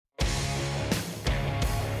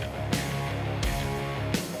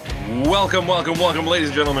Welcome, ladies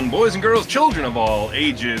and gentlemen, boys and girls, children of all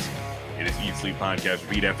ages. It is Eat Sleep Podcast,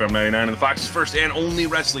 Repeat FM 99, and the Fox's first and only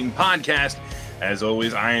wrestling podcast. As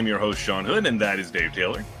always, I am your host, Sean Hood, and that is Dave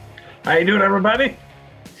Taylor. How you doing, everybody?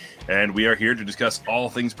 And we are here to discuss all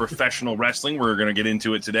things professional wrestling. We're going to get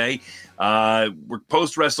into it today. We're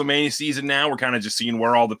post-WrestleMania season now. We're kind of just seeing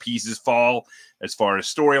where all the pieces fall as far as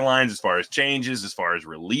storylines, as far as changes, as far as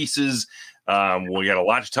releases. We got a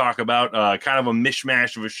lot to talk about, kind of a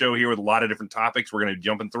mishmash of a show here with a lot of different topics we're going to be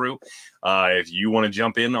jumping through. If you want to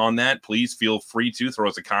jump in on that, please feel free to throw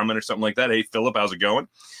us a comment or something like that. Hey, Philip, how's it going?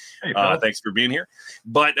 Hey, thanks for being here.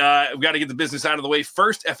 But we've got to get the business out of the way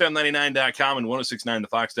first. FM99.com and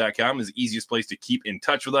 1069thefox.com is the easiest place to keep in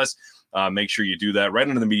touch with us. Make sure you do that right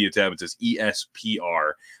under the media tab. It says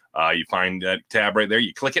ESPR. You find that tab right there.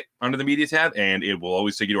 You click it under the media tab, and it will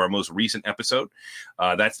always take you to our most recent episode.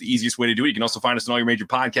 That's the easiest way to do it. You can also find us on all your major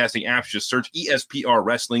podcasting apps. Just search ESPR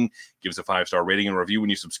Wrestling. Give us a 5-star rating and review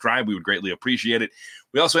when you subscribe. We would greatly appreciate it.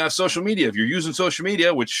 We also have social media. If you're using social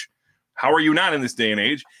media, which how are you not in this day and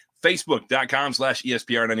age?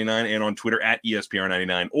 Facebook.com/ESPR99 and on Twitter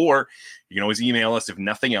 @ESPR99. Or you can always email us, if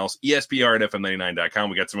nothing else,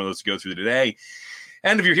 ESPR@FM99.com. We got some of those to go through today.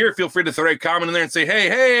 And if you're here, feel free to throw a comment in there and say,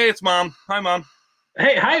 hey, it's Mom. Hi, Mom.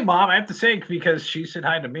 Hey, hi, Mom. I have to say because she said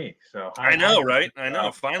hi to me. So I know, right? I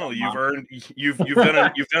know. Finally, you've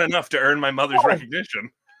done enough to earn my mother's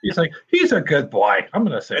recognition. He's like, he's a good boy. I'm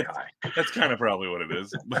going to say hi. That's kind of probably what it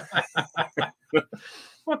is.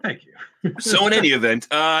 Well, thank you. So in any event,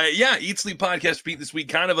 Eat Sleep Podcast Repeat this week,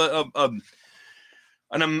 kind of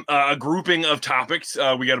a grouping of topics.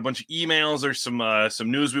 We got a bunch of emails. There's some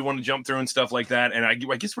news we want to jump through and stuff like that. And I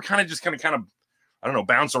guess we're kind of I don't know,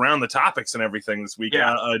 bounce around the topics and everything this week.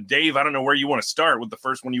 Yeah. Dave, I don't know where you want to start. What the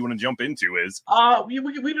first one you want to jump into is? We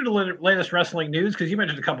do the latest wrestling news because you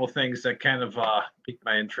mentioned a couple of things that kind of piqued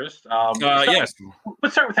my interest. Yes.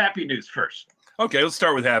 Let's start with happy news first. Okay, let's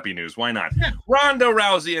start with happy news. Why not? Yeah. Ronda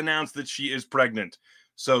Rousey announced that she is pregnant.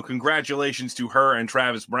 So congratulations to her and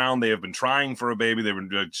Travis Brown. They have been trying for a baby. They've been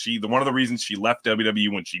one of the reasons she left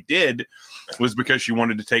WWE when she did was because she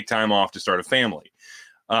wanted to take time off to start a family.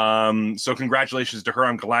 So congratulations to her.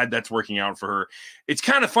 I'm glad that's working out for her. It's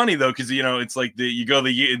kind of funny though, because it's like the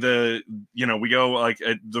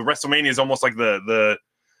WrestleMania is almost like the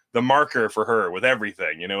marker for her with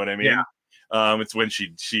everything. You know what I mean? Yeah. It's when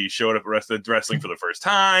she showed up at wrestling for the first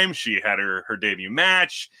time. She had her debut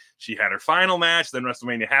match. She had her final match. Then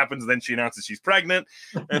WrestleMania happens. Then she announces she's pregnant.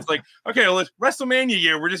 And it's like, okay, well, it's WrestleMania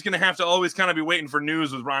year. We're just going to have to always kind of be waiting for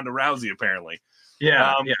news with Ronda Rousey, apparently.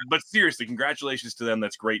 Yeah, But seriously, congratulations to them.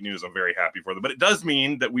 That's great news. I'm very happy for them. But it does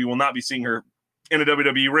mean that we will not be seeing her in a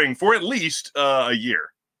WWE ring for at least a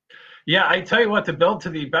year. Yeah, I tell you what, the build to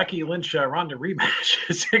the Becky Lynch Ronda rematch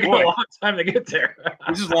is taking a long time to get there.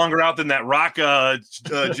 This is longer out than that Rock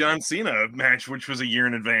John Cena match, which was a year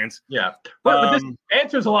in advance. Yeah, but this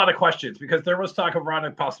answers a lot of questions because there was talk of Ronda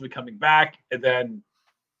possibly coming back, and then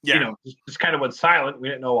just kind of went silent. We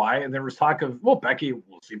didn't know why, and there was talk of we'll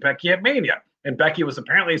see Becky at Mania, and Becky was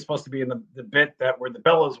apparently supposed to be in the bit that where the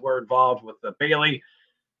Bellas were involved with the Bayley.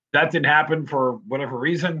 That didn't happen for whatever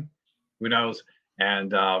reason. Who knows?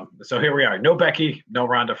 And so here we are. No Becky, no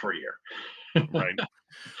Ronda for a year. Right.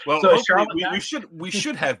 Well, so we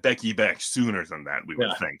should have Becky back sooner than that. We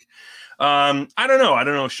would think. I don't know. I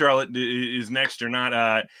don't know if Charlotte is next or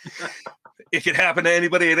not. It could happen to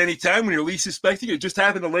anybody at any time when you're least suspecting. It just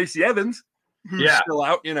happened to Lacey Evans, who's still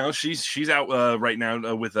out. She's out right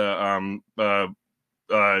now with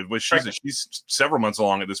she's several months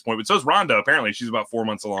along at this point, but so is Ronda. Apparently, she's about 4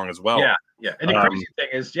 months along as well. Yeah. And the crazy thing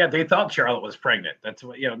is, they thought Charlotte was pregnant. That's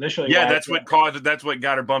what initially. Yeah, that's what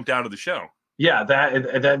got her bumped out of the show. Yeah,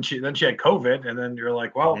 and then she had COVID, and then you're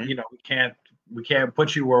like, well, we can't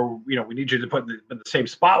put you where we need you to put in the same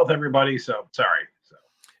spot with everybody. So sorry. So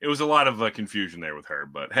it was a lot of confusion there with her,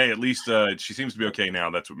 but hey, at least she seems to be okay now.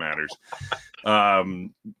 That's what matters.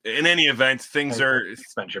 In any event, things are.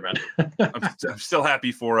 Benjamin. I'm still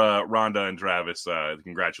happy for Ronda and Travis.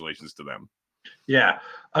 Congratulations to them. Yeah.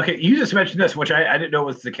 Okay. You just mentioned this, which I didn't know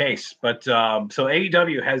was the case, but so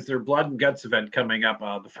AEW has their Blood and Guts event coming up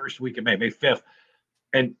the first week of May 5th,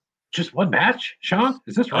 and just one match. Sean,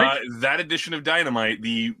 is this right? That edition of Dynamite.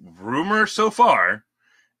 The rumor so far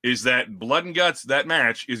is that Blood and Guts, that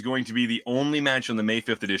match, is going to be the only match on the May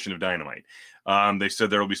 5th edition of Dynamite. They said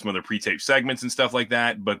there will be some other pre-taped segments and stuff like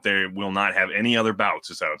that, but they will not have any other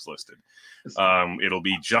bouts, is how it's listed. It'll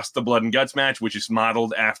be just the Blood and Guts match, which is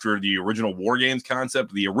modeled after the original War Games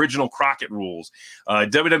concept, the original Crockett rules.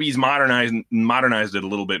 WWE's modernized it a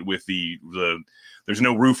little bit with their There's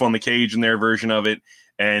no roof on the cage in their version of it,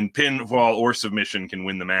 and pinfall or submission can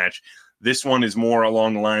win the match. This one is more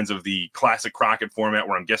along the lines of the classic Crockett format,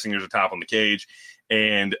 where I'm guessing there's a top on the cage,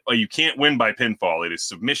 and you can't win by pinfall. It is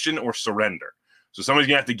submission or surrender. So somebody's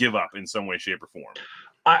going to have to give up in some way, shape, or form.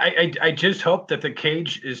 I just hope that the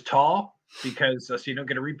cage is tall, because so you don't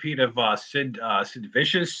get a repeat of Sid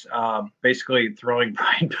Vicious basically throwing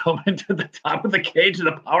Brian Pillman to the top of the cage in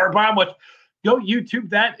a power bomb. Which, go YouTube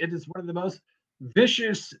that. It is one of the most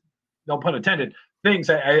vicious, no pun intended, things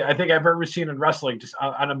I think I've ever seen in wrestling, just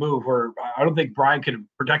on a move where I don't think Brian could have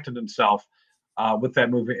protected himself with that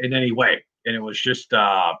move in any way. And it was just,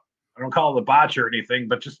 I don't call it a botch or anything,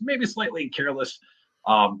 but just maybe slightly careless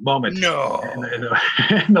moment in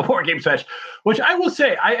the War Games match, which I will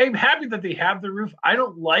say, I am happy that they have the roof. I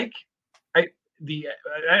don't like, I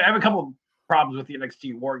have a couple of problems with the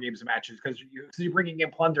NXT War Games matches, because you're bringing in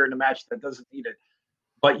plunder in a match that doesn't need it.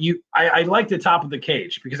 But I like the top of the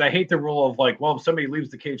cage, because I hate the rule of like, well, if somebody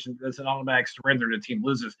leaves the cage, it's an automatic surrender and the team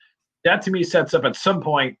loses. That to me sets up at some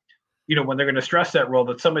point, when they're going to stress that rule,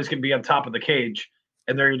 that somebody's going to be on top of the cage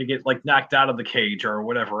and they're going to get like knocked out of the cage or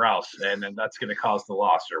whatever else, and then that's going to cause the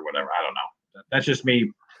loss or whatever. I don't know. That's just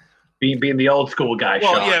me being the old school guy.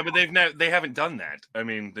 Well, Sean. Yeah, but they haven't done that. I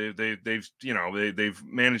mean, they've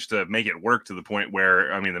managed to make it work to the point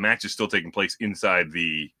where, I mean, the match is still taking place inside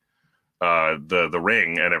the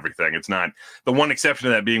ring and everything. It's not, the one exception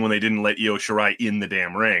to that being when they didn't let Io Shirai in the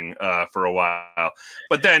damn ring for a while.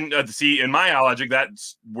 But then see, in my logic,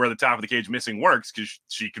 that's where the top of the cage missing works, because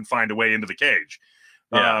she can find a way into the cage.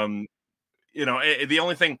 Yeah. The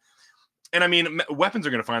only thing, and I mean, weapons are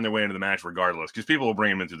going to find their way into the match regardless, because people will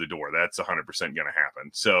bring them in through the door. That's 100% going to happen.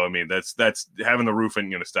 So I mean, that's having the roof isn't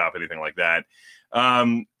going to stop anything like that.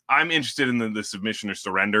 I'm interested in the submission or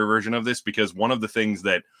surrender version of this, because one of the things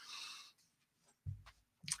that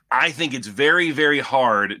I think it's very, very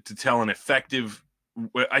hard to tell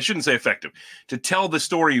I shouldn't say effective, to tell the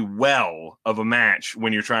story well of a match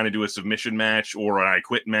when you're trying to do a submission match or an I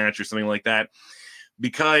Quit match or something like that,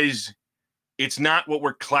 because it's not what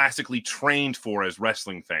we're classically trained for as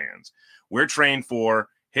wrestling fans. We're trained for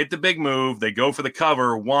hit the big move, they go for the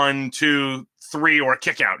cover, 1, 2, 3, or a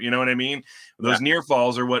kick out. You know what I mean? Those near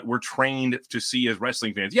falls are what we're trained to see as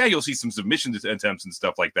wrestling fans. Yeah, you'll see some submission attempts and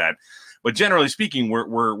stuff like that, but generally speaking,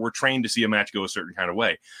 we're trained to see a match go a certain kind of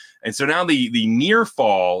way. And so now the near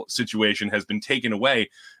fall situation has been taken away,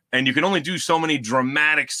 and you can only do so many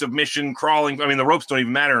dramatic submission crawling. I mean, the ropes don't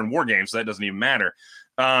even matter in War Games, so that doesn't even matter.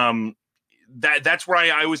 That's where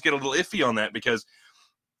I always get a little iffy on that, because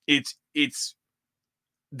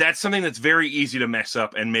that's something that's very easy to mess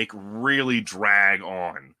up and make really drag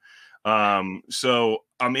on. So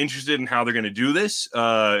I'm interested in how they're going to do this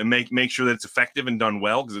and make sure that it's effective and done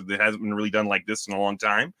well, because it hasn't been really done like this in a long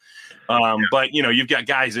time. But you've got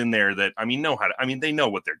guys in there that, I mean, they know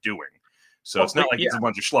what they're doing. So it's not like it's a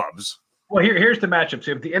bunch of schlubs. Well, here's the matchups.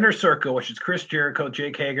 You have the Inner Circle, which is Chris Jericho,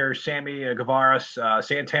 Jake Hager, Sammy Guevara,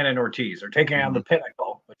 Santana, and Ortiz. Are taking on the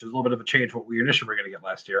Pinnacle, which is a little bit of a change from what we initially were going to get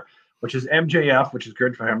last year, which is MJF, which is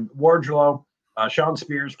good for him, Wardlow, Sean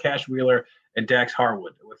Spears, Cash Wheeler, and Dax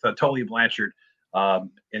Harwood, with Tully Blanchard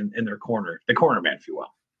in their corner, the corner man, if you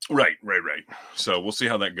will. Right. So we'll see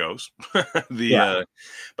how that goes. But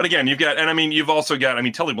again, you've also got,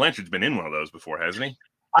 Tully Blanchard's been in one of those before, hasn't he?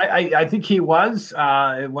 I think he was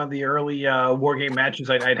in one of the early War Game matches.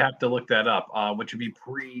 I'd have to look that up, which would be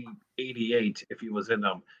pre-88 if he was in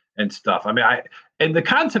them and stuff. I mean, and the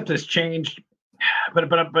concept has changed,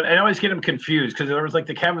 but I always get him confused, because there was like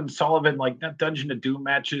the Kevin Sullivan, like, not Dungeon of Doom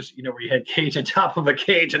matches, where you had cage on top of a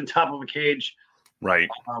cage on top of a cage, right?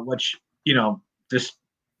 Which just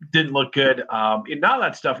didn't look good. And all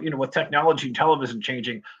that stuff, with technology and television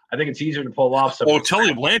changing, I think it's easier to pull off. Oh,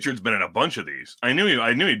 Tully Blanchard's been in a bunch of these. I knew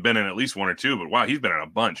he'd been in at least one or two, but wow, he's been in a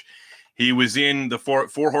bunch. He was in the Four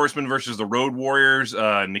Horsemen versus the Road Warriors,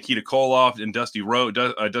 Nikita Koloff and Dusty Rhodes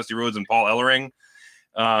and Paul Ellering.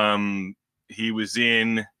 He was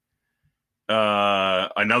in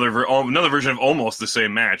another version of almost the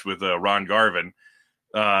same match with Ron Garvin.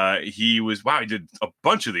 He did a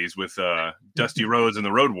bunch of these with Dusty Rhodes and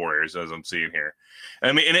the Road Warriors, as I'm seeing here.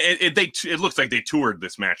 I mean, and it looks like they toured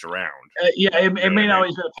this match around. It may not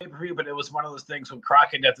always be a pay-per-view, but it was one of those things when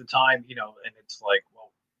Crockett at the time, and it's like, well,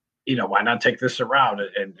 why not take this around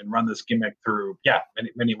and run this gimmick through,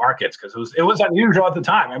 many markets, because it was unusual at the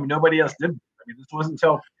time. I mean, nobody else did. I mean, this wasn't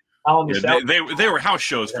until they were house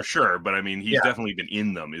shows for sure, but I mean, he's definitely been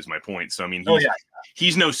in them, is my point. So I mean,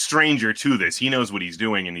 he's no stranger to this. He knows what he's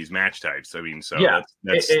doing in these match types. I mean, so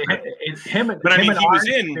that's him. But I mean, he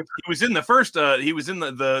was in the first. He was in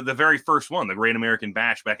the very first one, the Great American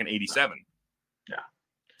Bash back in '87. Yeah.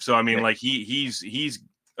 So I mean, like he's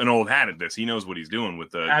an old hat at this. He knows what he's doing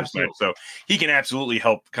with this match, so he can absolutely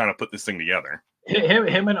help kind of put this thing together.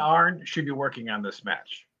 Him and Arn should be working on this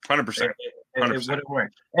match. 100%. 100%.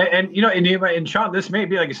 And you know, and Sean, this may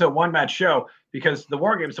be, like you said, one match show, because the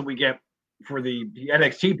War Games that we get for the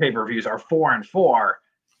NXT pay-per-views are 4-on-4.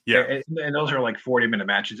 Yeah. And those are like 40-minute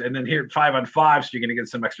matches. And then here 5-on-5, so you're going to get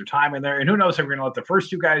some extra time in there. And who knows if we're going to let the first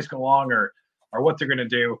two guys go long or what they're going to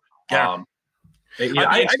do. Yeah.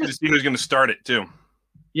 I just see who's going to start it too.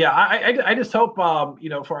 Yeah, I just hope, you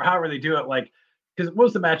know, for however they do it, like, because what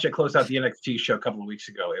was the match that closed out the NXT show a couple of weeks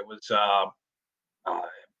ago? It was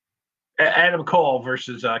Adam Cole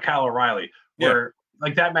versus Kyle O'Reilly, where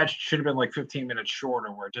like that match should have been like 15 minutes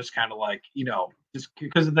shorter, where just kind of like, you know, just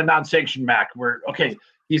because of the non-sanctioned match, where okay,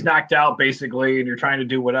 he's knocked out basically, and you're trying to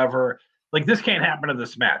do whatever. Like this can't happen to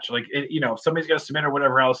this match. Like you know, somebody's got to submit or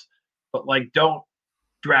whatever else, but like don't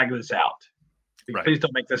drag this out. Right. Please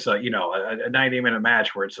don't make this a 90-minute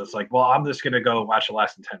match where it's just like, well, I'm just gonna go watch the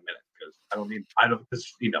last in 10 minutes because I don't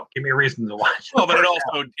this, you know, give me a reason to watch. Well, but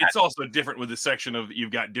it's also different with the section of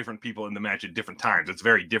you've got different people in the match at different times. It's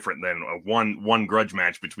very different than a one grudge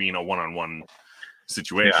match between a one-on-one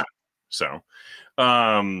situation. Yeah. So,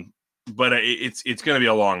 but it's going to be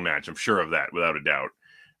a long match. I'm sure of that, without a doubt.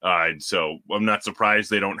 So I'm not surprised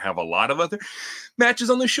they don't have a lot of other matches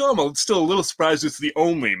on the show. I'm still a little surprised it's the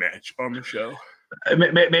only match on the show.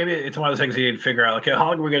 Maybe it's one of those things you need to figure out. Like, how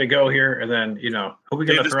long are we going to go here? And then, you know, who are we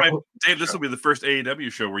going to throw? Dave, this will be the first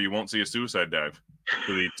AEW show where you won't see a suicide dive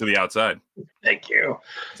to the outside. Thank you.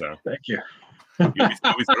 So thank you. You'll be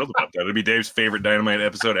thrilled about that. It'll be Dave's favorite Dynamite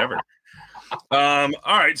episode ever. All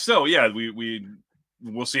right, so yeah,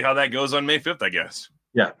 we'll see how that goes on May 5th, I guess.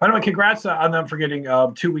 Yeah. By the way, congrats on them for getting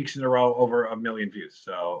 2 weeks in a row over 1 million views.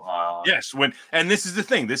 So yes, and this is the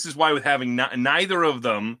thing. This is why with having neither of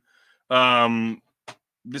them.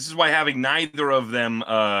 This is why having neither of them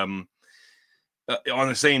on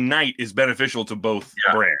the same night is beneficial to both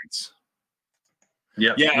brands.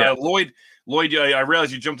 Yeah. Lloyd, I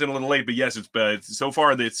realize you jumped in a little late, but yes, it's so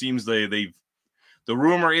far that it seems the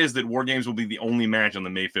rumor is that War Games will be the only match on the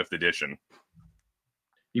May 5th edition.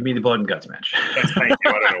 You mean the Blood and Guts match? Yes, thank you.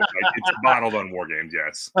 I don't know. It's modeled on War Games,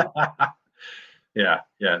 yes. Yeah.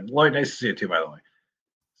 Lloyd, nice to see you too, by the way.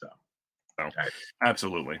 So right.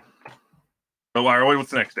 Absolutely. Oh,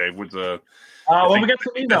 what's next, Dave? What's we got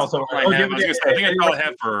some emails. I think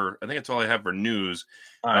that's all I have for news.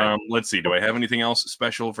 Right. Let's see. Do I have anything else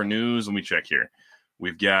special for news? Let me check here.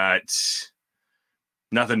 We've got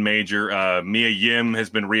nothing major. Mia Yim has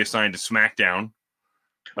been reassigned to SmackDown.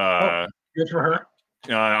 Good for her.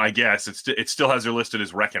 I guess it still has her listed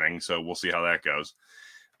as Reckoning, so we'll see how that goes.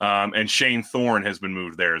 And Shane Thorne has been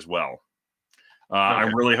moved there as well. Okay.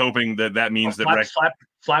 I'm really hoping that means that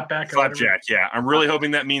Slapjack. Yeah, I'm really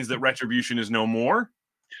hoping that means that Retribution is no more,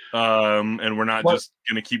 and we're not just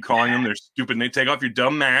going to keep calling them. They're stupid. And they take off your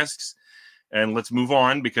dumb masks, and let's move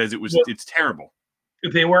on because it's terrible.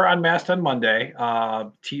 They were unmasked on Monday.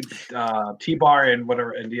 T-Bar and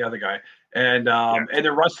whatever, and the other guy, and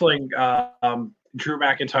they're wrestling Drew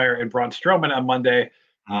McIntyre and Braun Strowman on Monday.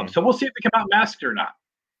 So we'll see if they come out masked or not.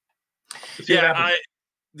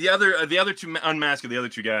 The other two unmasked of the other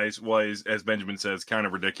two guys was, as Benjamin says, kind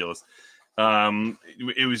of ridiculous.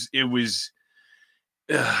 It was.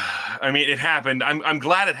 I mean, it happened. I'm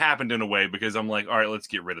glad it happened in a way because I'm like, all right, let's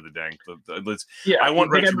get rid of the dang. I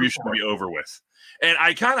want Retribution to be over with, and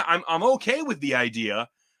I'm okay with the idea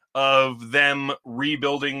of them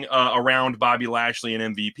rebuilding around Bobby Lashley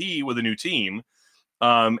and MVP with a new team,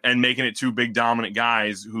 and making it two big dominant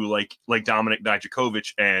guys who like Dominic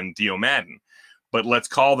Dijakovic and Dio Madden. But let's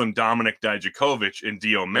call them Dominic Dijakovic and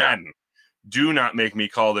Dio Madden. Yeah. Do not make me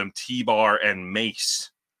call them T-Bar and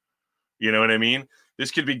Mace. You know what I mean?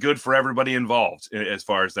 This could be good for everybody involved as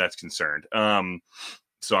far as that's concerned.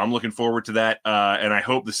 So I'm looking forward to that. And I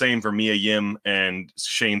hope the same for Mia Yim and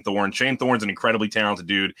Shane Thorne. Shane Thorne's an incredibly talented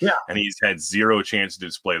dude. Yeah. And he's had zero chance to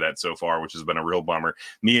display that so far, which has been a real bummer.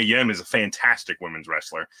 Mia Yim is a fantastic women's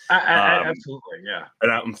wrestler. Absolutely, yeah.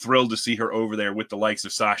 And I'm thrilled to see her over there with the likes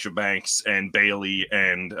of Sasha Banks and Bayley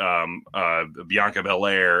and Bianca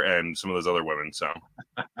Belair and some of those other women. So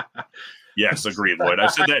yes, agreed, Lloyd.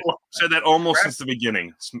 I've said that almost since the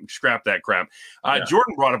beginning. Scrap that crap.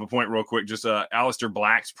 Jordan brought up a point real quick, just Aleister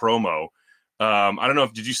Black's promo. I don't know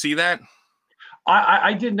did you see that?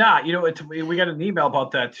 I did not. You know, we got an email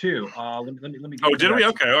about that too. Let me. Oh, did we?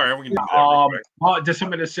 Okay, all right. We can do that just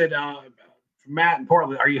somebody said, Matt in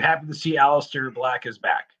Portland, are you happy to see Aleister Black is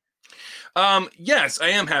back? Yes, I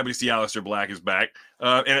am happy to see Aleister Black is back,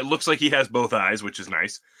 and it looks like he has both eyes, which is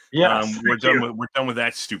nice. Yes, we're done with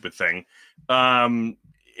that stupid thing.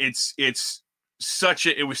 It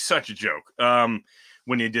was such a joke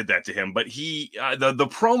when you did that to him. But the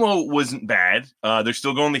promo wasn't bad. They're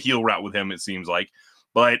still going the heel route with him, it seems like.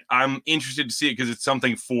 But I'm interested to see it because it's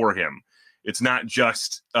something for him. It's not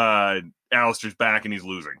just Alistair's back and he's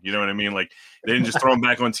losing. You know what I mean? Like, they didn't just throw him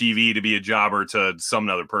back on TV to be a jobber to some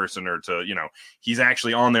other person or to, he's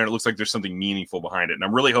actually on there. And it looks like there's something meaningful behind it. And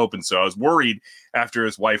I'm really hoping so. I was worried after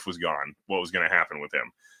his wife was gone what was going to happen with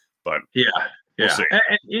him. But yeah. We'll see.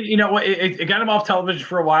 And you know what? It got him off television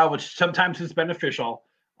for a while, which sometimes is beneficial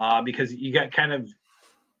because you get kind of.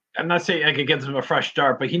 I'm not saying like it gives him a fresh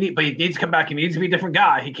start, but he needs to come back. He needs to be a different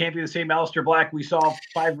guy. He can't be the same Aleister Black we saw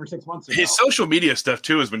 5 or 6 months ago. His social media stuff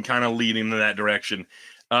too has been kind of leading in that direction,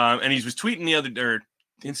 and he was tweeting or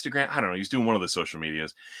Instagram. I don't know. He's doing one of the social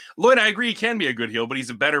medias. Lloyd, I agree, he can be a good heel, but he's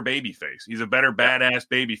a better baby face. He's a better badass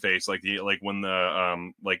baby face, like when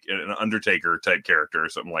the like an Undertaker type character or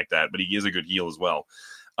something like that. But he is a good heel as well.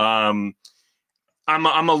 I'm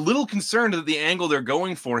a little concerned that the angle they're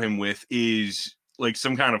going for him with is like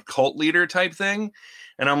some kind of cult leader type thing.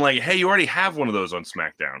 And I'm like, hey, you already have one of those on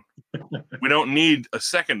SmackDown. We don't need a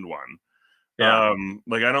second one. Yeah.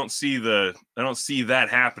 Like I don't see that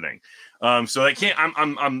happening. So I can't,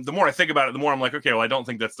 I'm the more I think about it, the more I'm like, okay, well, I don't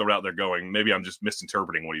think that's the route they're going. Maybe I'm just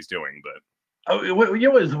misinterpreting what he's doing, but. What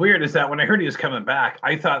was weird is that when I heard he was coming back,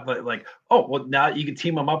 I thought like, oh, well, now you can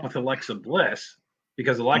team him up with Alexa Bliss.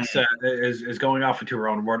 Because Alexa is going off into her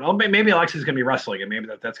own world. Oh, maybe Alexa's going to be wrestling, and maybe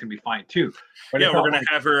that's going to be fine too. But yeah, we're going to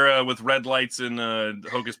have her with red lights and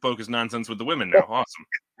hocus pocus nonsense with the women now. Awesome.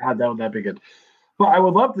 God, that'd be good. But I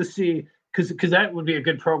would love to see because that would be a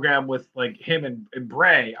good program with like him and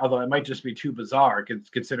Bray. Although it might just be too bizarre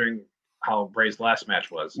considering how Bray's last match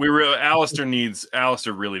was. Alistair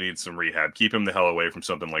really needs some rehab. Keep him the hell away from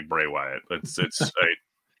something like Bray Wyatt.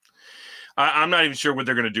 I'm not even sure what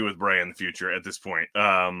they're going to do with Bray in the future at this point.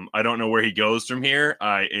 I don't know where he goes from here.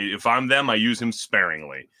 If I'm them, I use him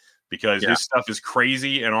sparingly because his stuff is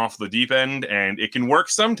crazy and off the deep end, and it can work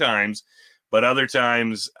sometimes, but other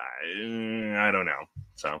times, I don't know.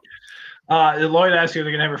 So, Lloyd asked you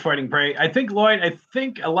they're going to have her fighting Bray. I think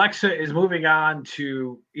Alexa is moving on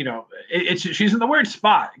to, she's in the weird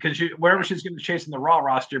spot because wherever she's going to chase in the Raw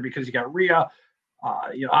roster because you got Rhea,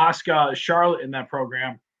 Asuka, Charlotte in that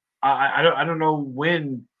program. I don't know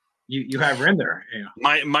when you have her in there.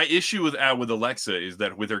 My issue with Alexa is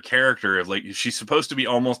that with her character, like she's supposed to be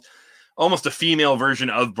almost a female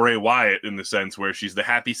version of Bray Wyatt in the sense where she's the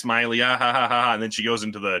happy, smiley, and then she goes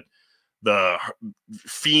into the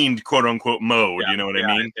fiend quote unquote mode. You know what I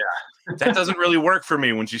mean? Yeah. That doesn't really work for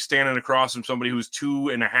me when she's standing across from somebody who's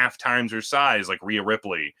 2.5 times her size, like Rhea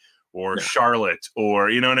Ripley or Charlotte,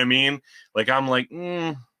 or you know what I mean? Like I'm like,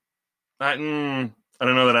 I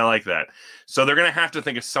don't know that I like that. So they're going to have to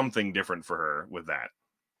think of something different for her with that.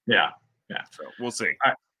 Yeah. So we'll see.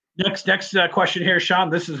 All right. Next question here, Sean.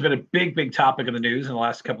 This has been a big topic of the news in the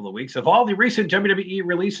last couple of weeks. Of all the recent WWE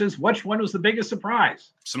releases, which one was the biggest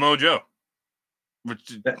surprise? Samoa Joe.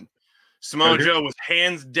 Samoa Joe was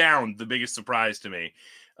hands down the biggest surprise to me.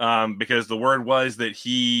 Because the word was that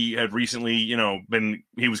he had recently,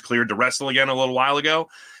 he was cleared to wrestle again a little while ago.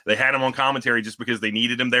 They had him on commentary just because they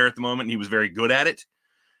needed him there at the moment, and he was very good at it.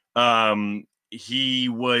 He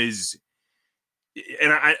was,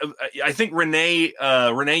 and I think Renee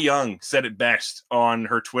Young said it best on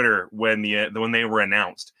her Twitter when they were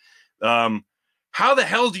announced. How the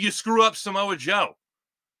hell do you screw up Samoa Joe?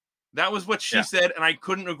 That was what she said, and I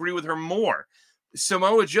couldn't agree with her more.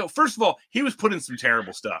 Samoa Joe, first of all, he was put in some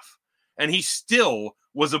terrible stuff, and he still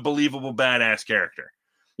was a believable badass character.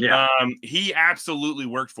 Yeah. He absolutely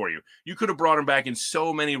worked for you. You could have brought him back in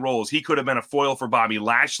so many roles. He could have been a foil for Bobby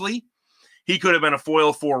Lashley. He could have been a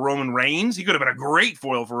foil for Roman Reigns. He could have been a great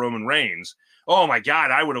foil for Roman Reigns. Oh my God,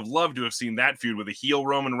 I would have loved to have seen that feud with a heel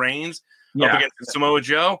Roman Reigns up against Samoa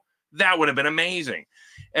Joe. That would have been amazing.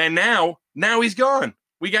 And now he's gone.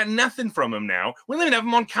 We got nothing from him now. We don't even have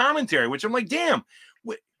him on commentary, which I'm like, damn,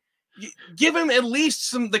 give him at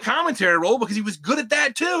least the commentary role because he was good at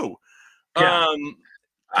that too. Yeah.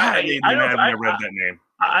 I read that name.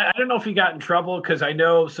 I don't know if he got in trouble because I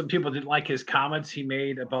know some people didn't like his comments he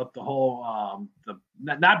made about the whole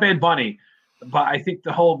not Bad Bunny, but I think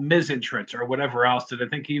the whole Miz entrance or whatever else. Did I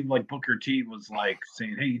think even like Booker T was like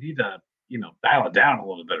saying, "Hey, you need to dial it down a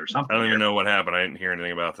little bit or something." I don't even know what happened. I didn't hear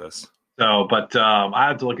anything about this. So, but I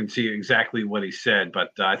have to look and see exactly what he said.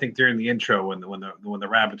 But I think during the intro, when the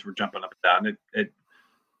rabbits were jumping up and down,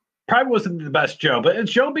 probably wasn't the best Joe, but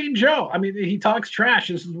it's Joe being Joe. I mean, he talks trash.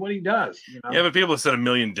 This is what he does. You know? Yeah, but people have said a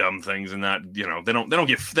million dumb things, and that they're not going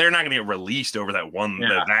to get released over that one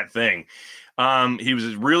that thing. He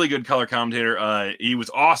was a really good color commentator. He was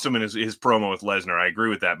awesome in his promo with Lesnar. I agree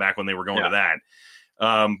with that. Back when they were going to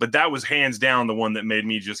that, but that was hands down the one that made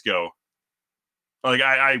me just go, like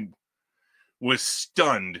I was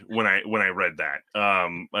stunned when I read that.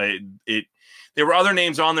 There were other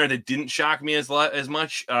names on there that didn't shock me as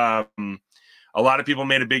much. A lot of people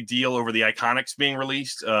made a big deal over the Iconics being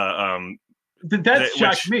released. That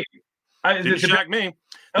shocked me. Didn't shock me.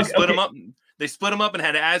 They split them up. They split them up and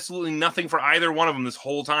had absolutely nothing for either one of them this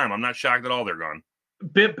whole time. I'm not shocked at all they're gone.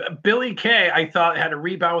 Billy Kay, I thought, had a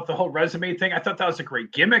rebound with the whole resume thing. I thought that was a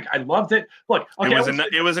great gimmick. I loved it. Look, okay,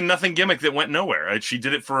 it was a nothing gimmick that went nowhere. She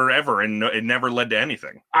did it forever, and it never led to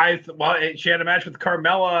anything. She had a match with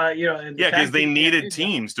Carmella, because they needed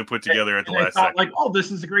teams to put together at the last second. Like, oh, this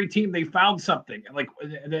is a great team. They found something.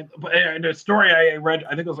 And then the story I read,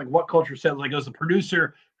 I think it was like What Culture Said, like it was the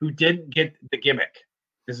producer who didn't get the gimmick.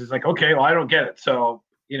 This is like, okay, well, I don't get it. So,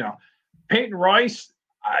 Peyton Royce.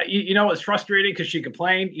 It's frustrating because she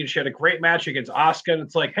complained. She had a great match against Asuka, and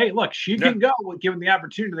it's like, hey, look, she can go given the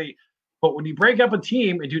opportunity. But when you break up a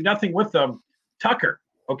team and do nothing with them, Tucker,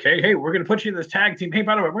 okay, hey, we're going to put you in this tag team. Hey,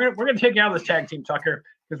 by the way, we're going to take you out of this tag team, Tucker,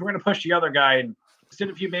 because we're going to push the other guy. And instead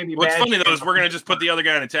of you maybe, what's funny though is we're going to just put the other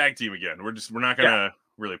guy in a tag team again. We're not going to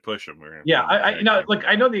really push him. I know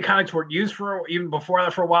the Iconics weren't used for even before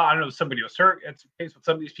that for a while. I know somebody was hurt. It's the case with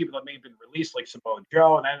some of these people that may have been released, like Samoa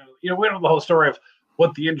Joe, and we don't know the whole story of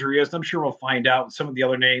what the injury is. I'm sure we'll find out with some of the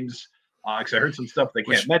other names because I heard some stuff they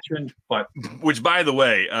can't mention. But which, by the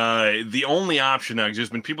way, the only option now has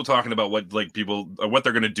just been people talking about what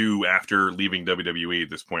they're going to do after leaving WWE at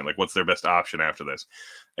this point. Like, what's their best option after this?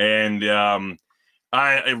 And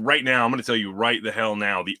right now, I'm going to tell you right the hell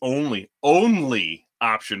now, the only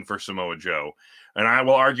option for Samoa Joe, and I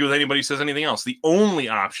will argue with anybody who says anything else. The only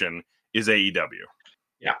option is AEW.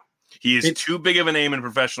 Yeah. He is too big of a name in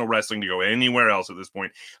professional wrestling to go anywhere else at this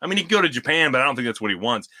point. I mean, he could go to Japan, but I don't think that's what he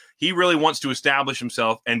wants. He really wants to establish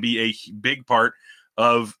himself and be a big part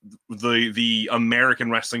of the American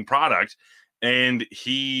wrestling product. And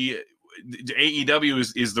AEW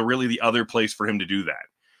is really the other place for him to do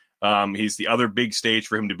that. He's the other big stage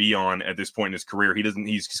for him to be on at this point in his career.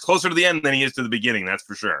 He's closer to the end than he is to the beginning. That's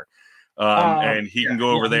for sure. And he can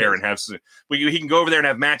go over there and he can go over there and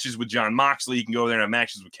have matches with Jon Moxley. He can go over there and have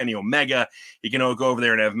matches with Kenny Omega. He can go over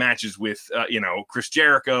there and have matches with, Chris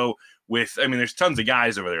Jericho. There's tons of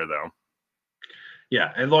guys over there though.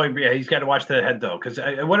 Yeah. And Lloyd, he's got to watch the head though. Cause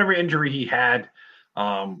whatever injury he had,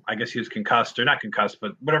 I guess he was concussed or not concussed,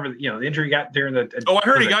 but whatever, the injury he got during the, I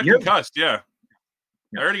heard he got concussed. Yeah.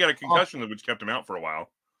 I already got a concussion which kept him out for a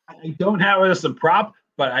while. I don't have it as a prop,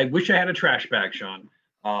 but I wish I had a trash bag, Sean.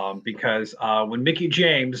 Because when Mickie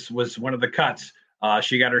James was one of the cuts,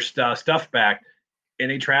 she got her stuff back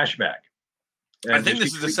in a trash bag. And I think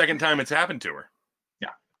this is the second time it's happened to her. Yeah.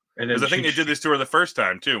 Because I think they did this to her the first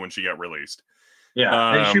time, too, when she got released.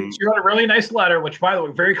 Yeah. And she wrote a really nice letter, which, by the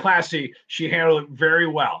way, very classy. She handled it very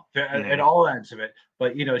well at all ends of it.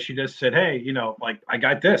 But, she just said, hey, I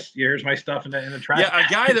got this. Here's my stuff in the trash. Yeah,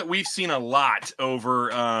 a guy that we've seen a lot over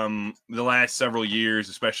the last several years,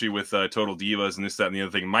 especially with Total Divas and this, that, and the other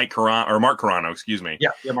thing, Mark Carrano, excuse me. Yeah,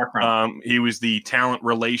 Mark Carrano. He was the talent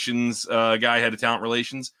relations guy, head of talent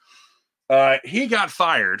relations. He got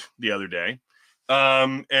fired the other day.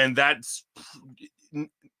 And that's...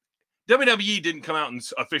 WWE didn't come out and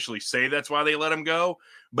officially say that's why they let him go,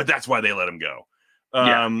 but that's why they let him go.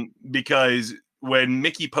 Because when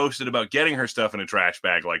Mickie posted about getting her stuff in a trash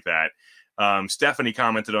bag like that, Stephanie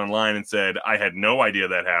commented online and said, I had no idea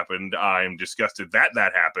that happened. I'm disgusted that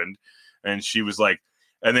happened. And she was like,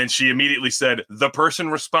 and then she immediately said, the person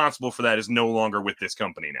responsible for that is no longer with this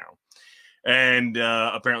company now. And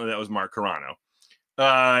apparently that was Mark Carrano.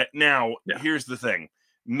 Here's the thing.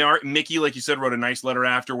 Mickie, like you said, wrote a nice letter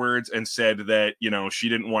afterwards and said that, she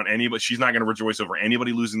didn't want anybody, she's not going to rejoice over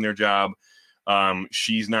anybody losing their job.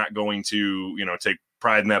 She's not going to, take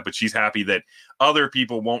pride in that, but she's happy that other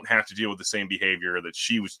people won't have to deal with the same behavior that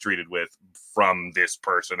she was treated with from this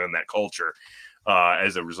person and that culture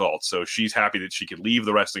as a result. So she's happy that she could leave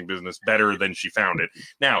the wrestling business better than she found it.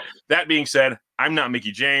 Now, that being said, I'm not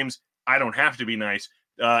Mickie James. I don't have to be nice.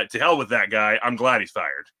 To hell with that guy. I'm glad he's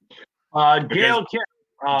fired. Gail Kim.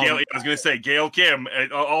 I was going to say Gail Kim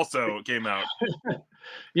also came out.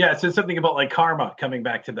 Yeah, it said something about like karma coming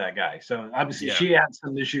back to that guy. So obviously she had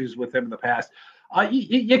some issues with him in the past.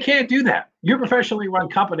 You can't do that. You're a professionally run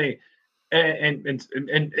company, and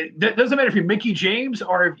it doesn't matter if you're Mickie James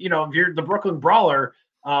or if you're the Brooklyn Brawler.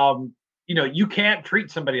 You can't treat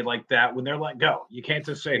somebody like that when they're let go. You can't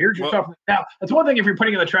just say, here's your Well, stuff. Now, that's one thing if you're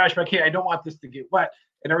putting in the trash bag, hey, I don't want this to get wet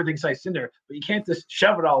and everything's nice in there, but you can't just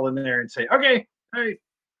shove it all in there and say, okay, all right,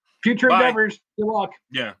 future endeavors, good luck.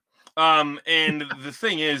 Yeah. And the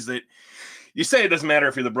thing is that you say it doesn't matter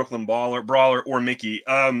if you're the Brooklyn Brawler or Mickey.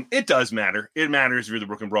 It does matter. It matters if you're the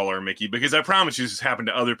Brooklyn Brawler or Mickey, because I promise you this has happened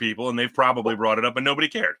to other people and they've probably brought it up and nobody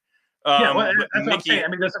cared. That's what I'm saying. I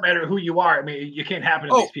mean, it doesn't matter who you are. I mean, you can't happen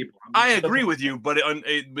to these people. I agree with you, but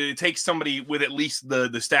it takes somebody with at least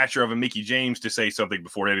the stature of a Mickey James to say something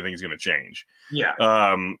before anything's going to change. Yeah.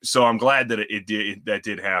 So I'm glad that that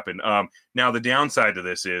did happen. Now the downside to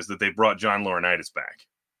this is that they brought John Laurinaitis back.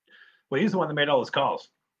 Well, he's the one that made all those calls.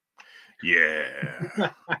 Yeah.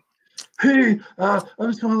 Hey, I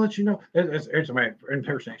was going to let you know. Here's my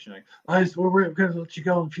impersonation. We're going to let you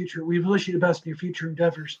go in the future. We wish you the best in your future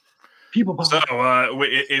endeavors. People. So,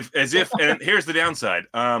 and here's the downside.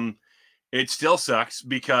 It still sucks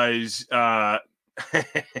because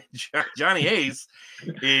Johnny Ace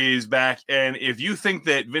is back, and if you think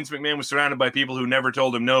that Vince McMahon was surrounded by people who never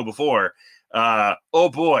told him no before, oh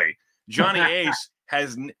boy, Johnny Ace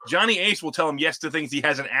will tell him yes to things he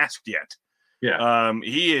hasn't asked yet. Yeah.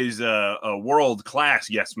 He is a world-class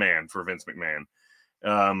yes man for Vince McMahon.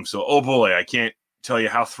 So, oh boy, I can't tell you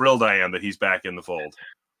how thrilled I am that he's back in the fold.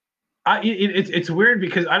 It's weird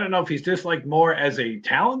because I don't know if he's disliked more as a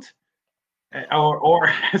talent or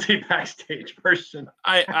as a backstage person.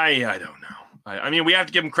 I don't know. I mean, we have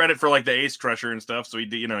to give him credit for like the Ace Crusher and stuff. So he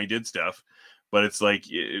did stuff, but it's like,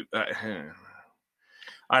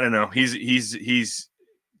 I don't know. He's.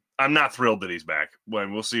 I'm not thrilled that he's back.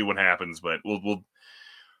 We'll see what happens, but we're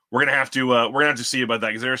gonna have to see about that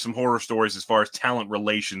because there are some horror stories as far as talent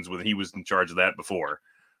relations when he was in charge of that before.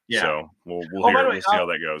 Yeah. So we'll see how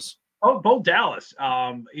that goes. Oh, Bo Dallas,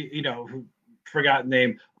 who forgotten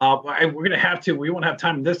name. We're gonna have to. We won't have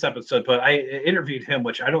time in this episode, but I interviewed him,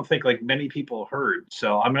 which I don't think like many people heard.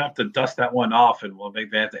 So I'm gonna have to dust that one off, and we'll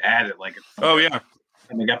maybe have to add it like.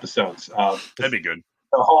 In the episodes. That'd be good.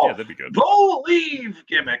 Yeah, that'd be good. Bo Leave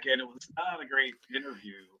gimmick, and it was not a great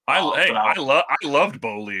interview. I loved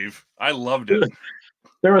Bo Leave. I loved it.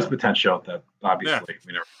 There was potential at that, obviously.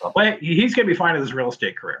 We never saw. But he's gonna be fine in his real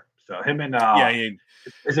estate career. So him and when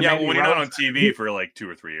you're not on TV for like 2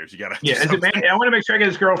 or 3 years, you gotta. Yeah, is it Mandy? I want to make sure I get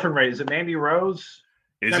his girlfriend right. Is it Mandy Rose?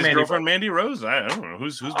 Is his girlfriend Mandy Rose? I don't know.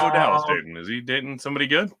 Who's Bo Dallas dating? Is he dating somebody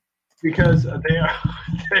good? Because they are.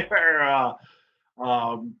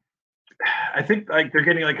 I think like they're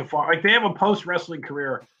getting like they have a post wrestling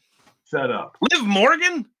career set up. Liv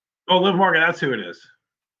Morgan? Oh, Liv Morgan, that's who it is.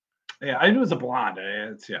 Yeah, I knew it was a blonde.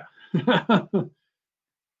 It's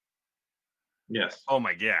Yes. Oh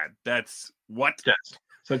my God, that's what? Yes.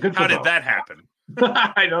 So good. How did that happen?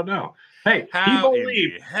 I don't know. Hey, he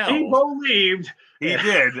believed. He believed. He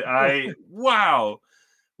did. Wow.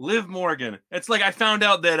 Liv Morgan. It's like I found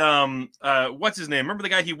out that what's his name? Remember the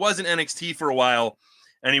guy? He was in NXT for a while,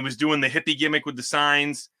 and he was doing the hippie gimmick with the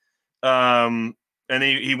signs. And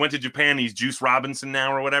he went to Japan. He's Juice Robinson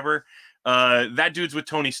now or whatever. That dude's with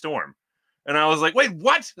Tony Storm, and I was like, wait,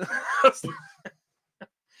 what?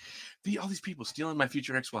 All these people stealing my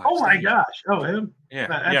future ex-wives. Oh my gosh! Oh, him?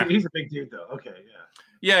 Yeah, he's a big dude though. Okay,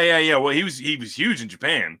 yeah. Yeah. Well, he was huge in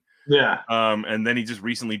Japan. Yeah. And then he just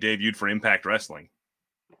recently debuted for Impact Wrestling.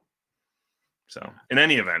 So, in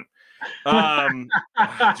any event,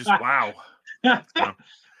 just wow.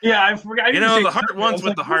 Yeah, I forgot. The heart wants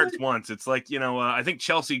what the heart wants. It's like I think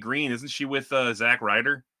Chelsea Green, isn't she with Zack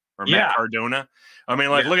Ryder or Matt Cardona? I mean,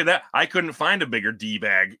 look at that. I couldn't find a bigger D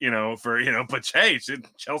bag, but hey,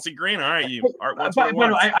 Chelsea Green. All right,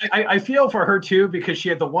 I feel for her too because she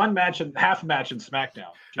had the half match in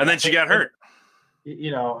SmackDown, and then she got hurt.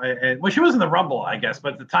 And she was in the Rumble, I guess,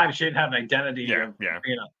 but at the time she didn't have an identity of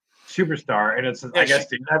being a superstar, and I guess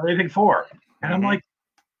didn't have anything for her. And I'm like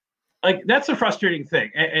that's a frustrating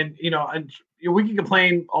thing, and we can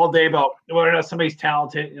complain all day about whether or not somebody's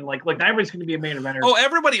talented, and like not everybody's going to be a main eventer. Oh,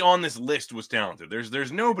 everybody on this list was talented.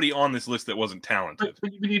 There's nobody on this list that wasn't talented.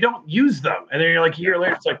 But you don't use them, and then you're like a year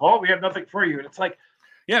later, it's like, well, we have nothing for you, and it's like,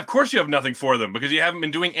 yeah, of course you have nothing for them because you haven't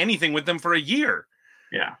been doing anything with them for a year.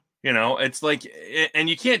 Yeah. It's like, and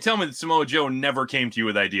you can't tell me that Samoa Joe never came to you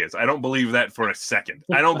with ideas. I don't believe that for a second.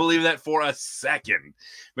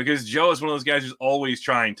 Because Joe is one of those guys who's always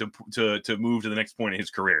trying to move to the next point in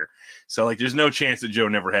his career. So like, there's no chance that Joe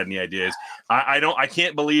never had any ideas. I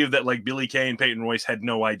can't believe that like Billie Kay and Peyton Royce had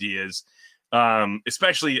no ideas.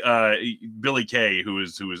 Especially Billie Kay, who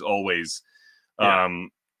is always,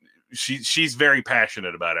 she's very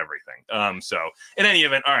passionate about everything. So in any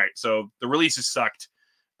event, all right. So the releases sucked.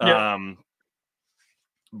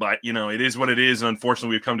 But it is what it is, and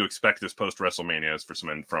unfortunately, we've come to expect this post WrestleMania for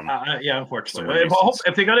some from. Unfortunately,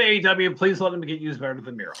 if they go to AEW, please let them get used better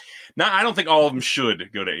than Miro. No, I don't think all of them should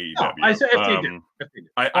go to AEW. No, I say if they do.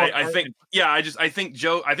 I think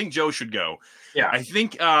I think Joe should go. Yeah, I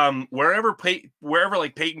think wherever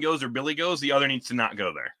like Peyton goes or Billy goes, the other needs to not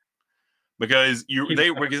go there. Because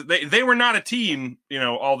they were not a team,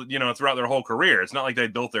 throughout their whole career. It's not like they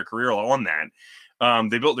built their career on that.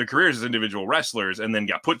 They built their careers as individual wrestlers and then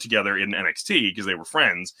got put together in NXT because they were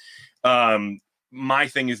friends. My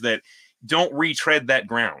thing is that don't retread that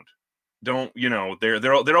ground. Don't,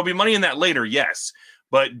 there'll be money in that later, yes.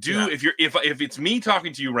 But if it's me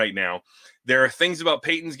talking to you right now, there are things about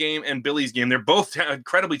Peyton's game and Billy's game. They're both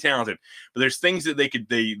incredibly talented, but there's things that they're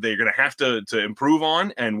going to have to improve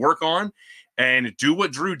on and work on and do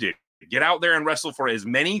what Drew did. Get out there and wrestle for as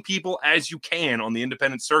many people as you can on the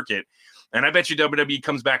independent circuit. And I bet you WWE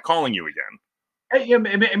comes back calling you again. Hey,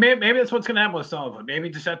 maybe that's what's going to happen with some of them. Maybe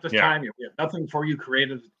just at this time, we have nothing for you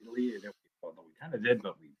creatively. We kind of did,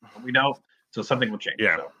 but we know. So something will change.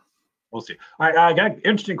 Yeah. So we'll see. All right, I got an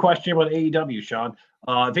interesting question about AEW, Sean.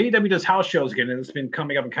 If AEW does house shows again, and it's been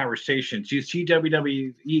coming up in conversations, do you see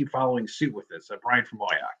WWE following suit with this? Brian from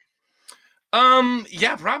Moyac.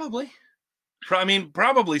 Yeah, probably.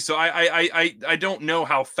 Probably. So I don't know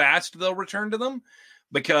how fast they'll return to them.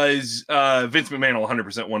 Because Vince McMahon will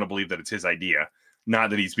 100% want to believe that it's his idea, not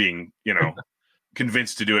that he's being,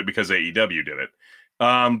 convinced to do it because AEW did it.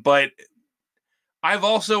 But I've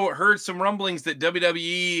also heard some rumblings that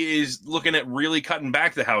WWE is looking at really cutting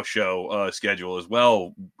back the house show schedule as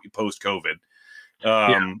well post-COVID.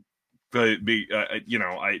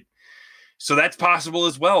 So that's possible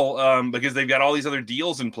as well because they've got all these other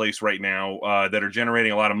deals in place right now that are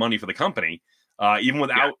generating a lot of money for the company. Even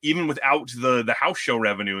without the house show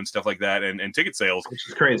revenue and stuff like that and ticket sales, which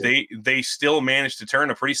is crazy, they still managed to turn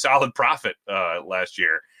a pretty solid profit last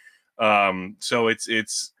year. So it's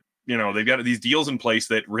they've got these deals in place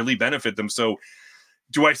that really benefit them. So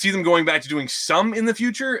do I see them going back to doing some in the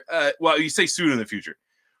future? Well, you say soon in the future.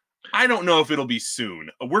 I don't know if it'll be soon.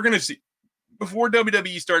 We're gonna see before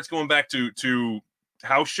WWE starts going back to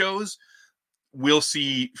house shows. We'll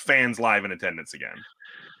see fans live in attendance again.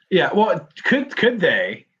 Yeah, well, could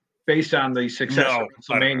they, based on the success of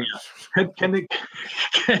WrestleMania, can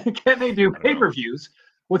they do pay-per-views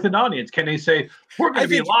with an audience? Can they say, we're going to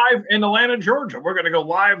be live in Atlanta, Georgia. We're going to go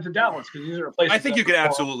live to Dallas because these are places. I think you could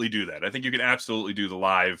absolutely do that. I think you could absolutely do the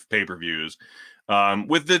live pay-per-views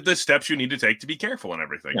with the steps you need to take to be careful and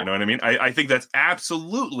everything. Yeah. You know what I mean? I think that's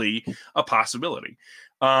absolutely a possibility.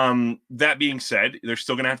 That being said, they're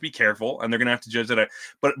still going to have to be careful and they're going to have to judge that.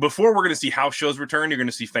 But before we're going to see house shows return, you're going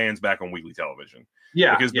to see fans back on weekly television.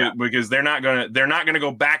 Yeah. Because they're not going to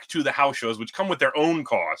go back to the house shows, which come with their own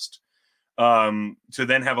cost, to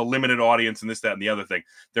then have a limited audience and this, that, and the other thing.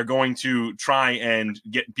 They're going to try and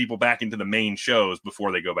get people back into the main shows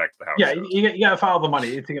before they go back to the house shows. You got to follow the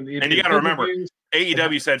money. And you got to remember,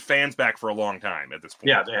 AEW said fans back for a long time at this point.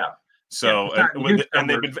 Yeah, they have. So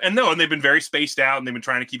they've been very spaced out and they've been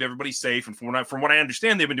trying to keep everybody safe. And from what I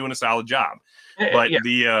understand, they've been doing a solid job. But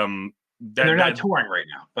they're not touring right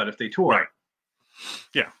now. But if they tour, right.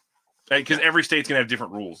 Yeah, because every state's gonna have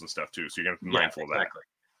different rules and stuff too. So you're gonna be mindful of that. All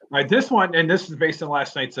right, this one, and this is based on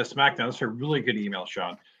last night's SmackDown. This is a really good email,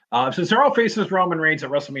 Sean. Cesaro faces Roman Reigns at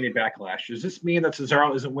WrestleMania Backlash. Does this mean that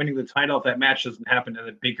Cesaro isn't winning the title if that match doesn't happen in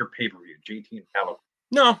a bigger pay-per-view? JT and Calico.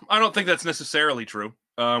 No, I don't think that's necessarily true.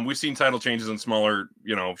 We've seen title changes in smaller,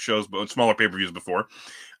 shows, but smaller pay-per-views before.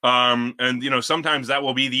 And sometimes that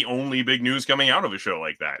will be the only big news coming out of a show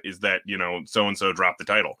like that is that, so-and-so dropped the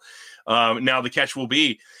title. Now the catch will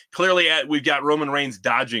be clearly we've got Roman Reigns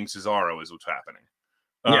dodging Cesaro is what's happening.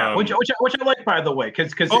 Yeah, which I like, by the way,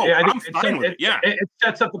 because I think it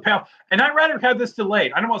sets up the path. And I'd rather have this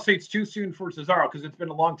delayed. I don't want to say it's too soon for Cesaro because it's been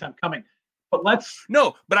a long time coming. But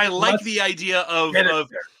I like the idea of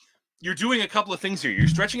you're doing a couple of things here. You're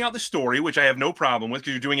stretching out the story, which I have no problem with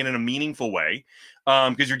because you're doing it in a meaningful way.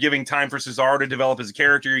 Because you're giving time for Cesaro to develop as a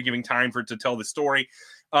character. You're giving time to tell the story.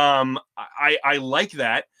 I like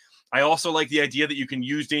that. I also like the idea that you can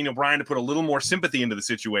use Daniel Bryan to put a little more sympathy into the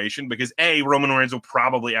situation because Roman Reigns will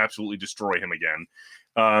probably absolutely destroy him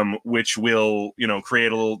again, which will,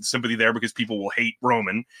 create a little sympathy there because people will hate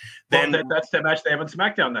Roman. Then that's the match they have on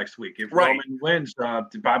SmackDown next week. If Roman wins,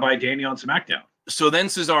 bye-bye Daniel on SmackDown. So then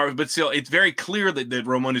Cesaro, but still, it's very clear that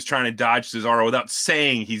Roman is trying to dodge Cesaro without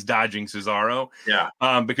saying he's dodging Cesaro. Yeah.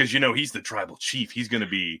 Because he's the tribal chief. He's going to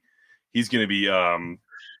be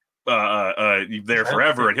there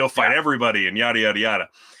forever and he'll fight everybody and yada yada yada.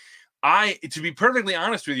 To be perfectly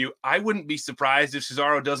honest with you, I wouldn't be surprised if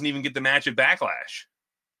Cesaro doesn't even get the match at Backlash.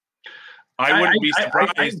 I wouldn't be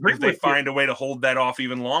surprised if they find a way to hold that off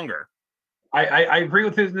even longer. I agree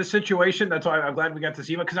with this in this situation. That's why I'm glad we got this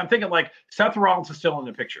email, because I'm thinking like Seth Rollins is still in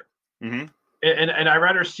the picture. Mm-hmm. And I'd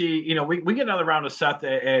rather see, we get another round of Seth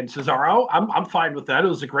and Cesaro. I'm fine with that. It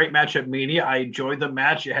was a great match at Mania. I enjoyed the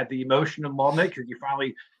match. It had the emotional moment because you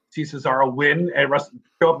finally see Cesaro win and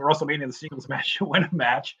show up at WrestleMania in the singles match and win a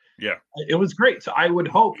match. Yeah. It was great. So I would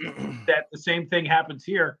hope that the same thing happens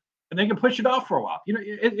here and they can push it off for a while.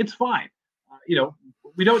 It's fine.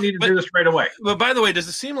 We don't need to do this right away. But by the way, does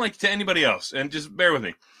it seem like to anybody else, and just bear with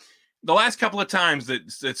me, the last couple of times that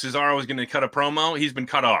Cesaro was going to cut a promo, he's been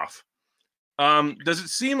cut off. Does it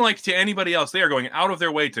seem like to anybody else they are going out of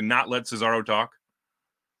their way to not let Cesaro talk?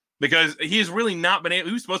 Because he's really not been able.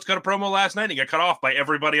 He was supposed to cut a promo last night and he got cut off by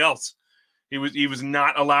everybody else. He was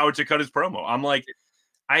not allowed to cut his promo. I'm like,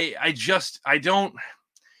 I don't.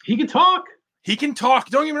 He can talk. He can talk.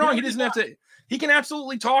 Don't get me wrong. He doesn't have to. He can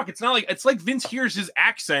absolutely talk. It's not like it's like Vince hears his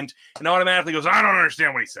accent and automatically goes, I don't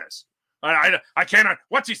understand what he says. I cannot.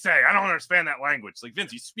 What's he say? I don't understand that language. Like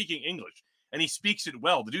Vince, he's speaking English and he speaks it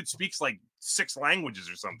well. The dude speaks like 6 languages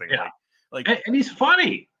or something. Yeah. And he's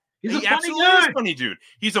funny. He's a funny absolutely guy. Is a funny dude.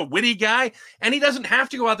 He's a witty guy, and he doesn't have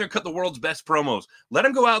to go out there and cut the world's best promos. Let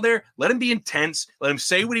him go out there, let him be intense, let him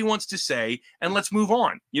say what he wants to say, and let's move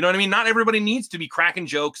on. You know what I mean? Not everybody needs to be cracking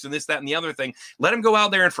jokes and this, that, and the other thing. Let him go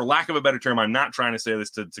out there, and for lack of a better term, I'm not trying to say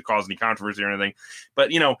this to cause any controversy or anything,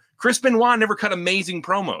 but, Chris Benoit never cut amazing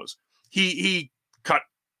promos. He cut,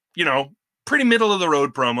 pretty middle of the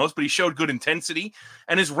road promos, but he showed good intensity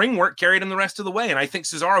and his ring work carried him the rest of the way. And I think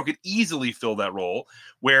Cesaro could easily fill that role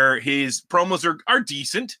where his promos are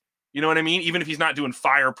decent. You know what I mean? Even if he's not doing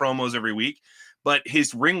fire promos every week, but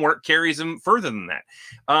his ring work carries him further than that.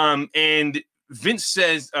 And Vince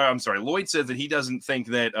says, Lloyd says that he doesn't think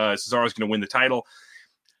that Cesaro is going to win the title.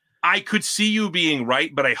 I could see you being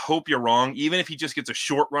right, but I hope you're wrong. Even if he just gets a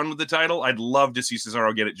short run with the title, I'd love to see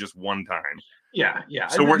Cesaro get it just one time. Yeah.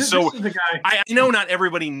 I know not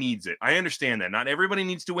everybody needs it. I understand that. Not everybody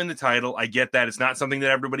needs to win the title. I get that. It's not something that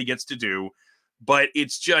everybody gets to do, but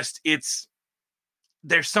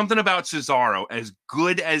there's something about Cesaro, as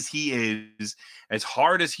good as he is, as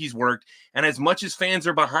hard as he's worked, and as much as fans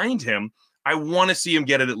are behind him, I want to see him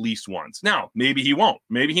get it at least once. Now, maybe he won't.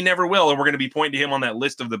 Maybe he never will, and we're going to be pointing to him on that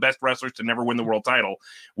list of the best wrestlers to never win the world title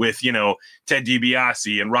with, Ted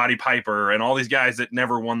DiBiase and Roddy Piper and all these guys that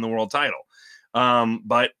never won the world title.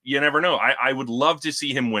 But you never know. I would love to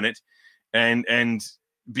see him win it and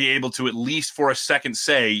be able to at least for a second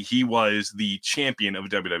say he was the champion of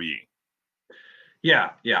WWE.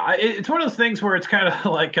 Yeah. It's one of those things where it's kind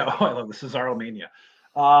of like, I love the Cesaro Mania.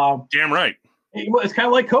 Damn right. It's kind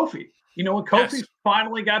of like Kofi. When Kofi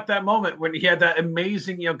finally got that moment when he had that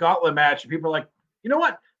amazing, gauntlet match, and people are like, you know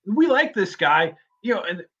what? We like this guy,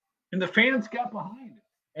 and the fans got behind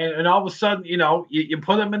it. And all of a sudden, you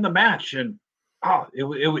put him in the match and,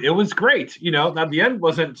 it was great. Now the end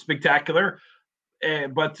wasn't spectacular,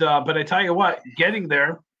 but I tell you what, getting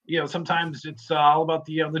there, sometimes it's all about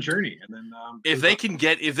the journey. And then if they can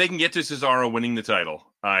get to Cesaro winning the title,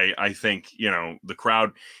 I think the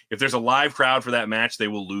crowd, if there's a live crowd for that match, they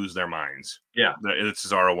will lose their minds. Yeah, that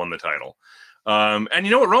Cesaro won the title, and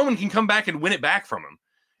you know what, Roman can come back and win it back from him.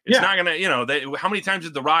 It's not gonna, how many times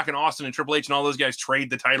did The Rock and Austin and Triple H and all those guys trade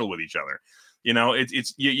the title with each other?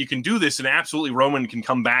 You can do this, and absolutely Roman can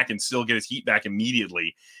come back and still get his heat back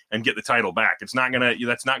immediately and get the title back. That's not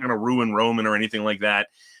gonna ruin Roman or anything like that.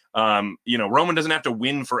 Roman doesn't have to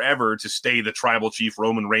win forever to stay the tribal chief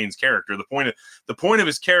Roman Reigns character. The point of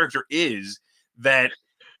his character is that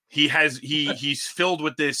he's filled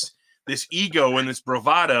with this ego and this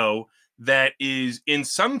bravado that is in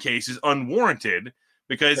some cases unwarranted,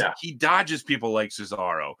 because he dodges people like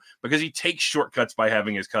Cesaro, because he takes shortcuts by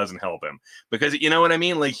having his cousin help him, because you know what I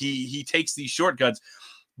mean? Like he takes these shortcuts,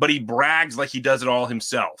 but he brags like he does it all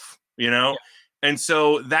himself, Yeah. And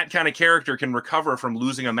so that kind of character can recover from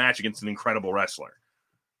losing a match against an incredible wrestler,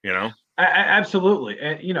 Absolutely.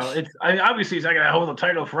 And, obviously he's not going to hold the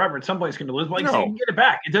title forever. At some point he's going to lose, but he can get it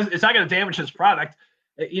back. It's not going to damage his product.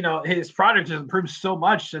 His product has improved so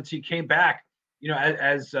much since he came back,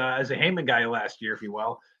 as a Heyman guy last year, if you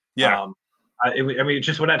will. Yeah. It's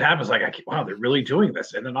just when that happens, like, wow, they're really doing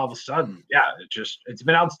this. And then all of a sudden, it's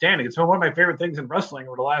been outstanding. It's been one of my favorite things in wrestling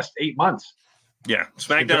over the last 8 months. Yeah.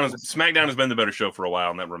 SmackDown has been the better show for a while,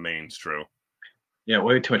 and that remains true. Yeah,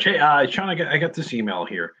 way too much. Hey, Sean, I got this email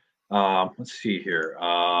here. Let's see here.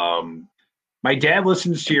 My dad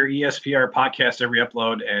listens to your ESPR podcast every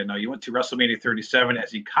upload, and you went to WrestleMania 37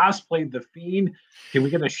 as he cosplayed The Fiend. Can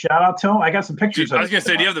we get a shout out to him? I got some pictures. I was going to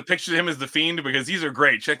say, do you have the picture of him as The Fiend? Because these are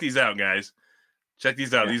great. Check these out, guys. Check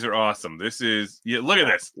these out. These are awesome. This is look at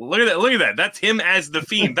this. Look at that. Look at that. That's him as the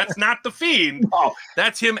Fiend. That's not the Fiend. No.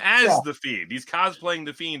 That's him as the Fiend. He's cosplaying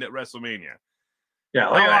the Fiend at WrestleMania. Yeah,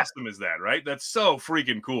 how awesome is that, right? That's so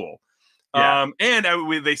freaking cool. Yeah.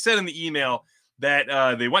 They said in the email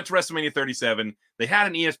that they went to WrestleMania 37. They had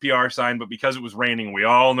an ESPR sign, but because it was raining, we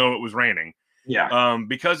all know it was raining. Yeah.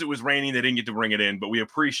 Because it was raining, they didn't get to bring it in, but we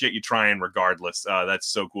appreciate you trying regardless. That's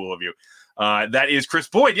so cool of you. That is Chris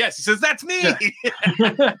Boyd. Yes, he says that's me.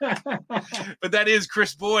 But that is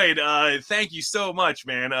Chris Boyd. Thank you so much,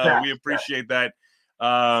 man. We appreciate that.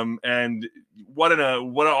 And what an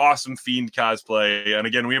awesome Fiend cosplay. And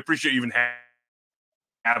again, we appreciate you even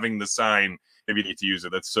having the sign if you need to use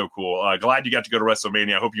it. That's so cool. Glad you got to go to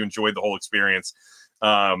WrestleMania. I hope you enjoyed the whole experience.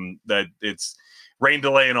 That it's rain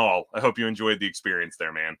delay and all. I hope you enjoyed the experience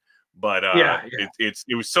there, man. But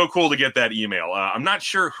it was so cool to get that email. I'm not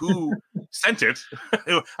sure who sent it.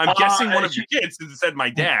 I'm guessing one of your kids, since it said my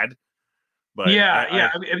dad. But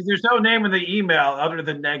I mean, there's no name in the email other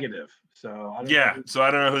than negative. So I don't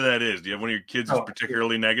know who that is. Do you have one of your kids who's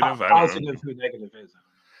particularly negative? I don't know who negative is.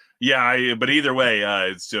 Yeah, but either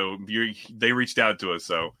way, so they reached out to us.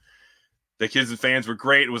 So the kids and fans were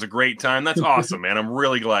great. It was a great time. That's awesome, man. I'm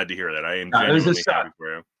really glad to hear that. I am genuinely happy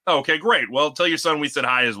for you. Oh, okay, great. Well, tell your son we said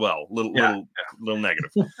hi as well. Little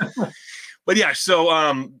negative. But yeah,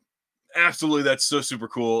 so absolutely, that's so super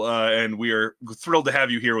cool, and we are thrilled to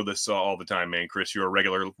have you here with us all the time, man. Chris, you're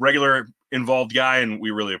a regular involved guy, and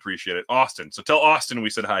we really appreciate it. Austin, so tell Austin we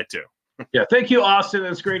said hi too. Yeah, thank you, Austin.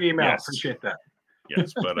 That's a great email. Yes. Appreciate that.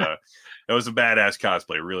 Yes, but that was a badass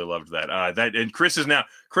cosplay. Really loved that. And Chris,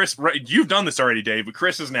 you've done this already, Dave, but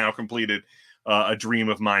Chris has now completed a dream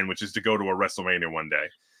of mine, which is to go to a WrestleMania one day.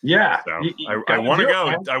 Yeah, so I want to go.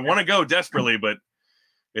 Man. I want to go desperately, but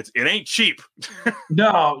it ain't cheap.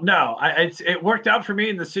 No, it worked out for me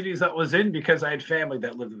in the cities that was in because I had family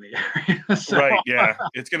that lived in the area. So. Right? Yeah,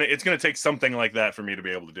 it's gonna take something like that for me to be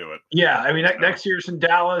able to do it. Yeah, I mean next year's in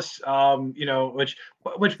Dallas. Which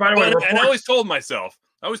by the way, and I always told myself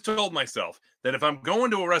that if I'm going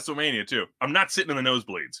to a WrestleMania too, I'm not sitting in the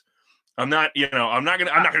nosebleeds. I'm not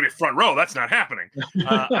gonna be front row. That's not happening.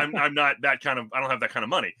 I'm not that kind of. I don't have that kind of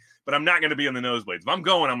money. But I'm not gonna be in the nosebleeds. If I'm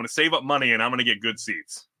going, I'm gonna save up money and I'm gonna get good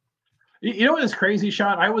seats. You know what is crazy,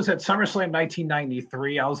 Sean? I was at SummerSlam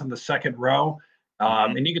 1993. I was in the second row,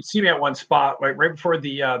 and you could see me at one spot right before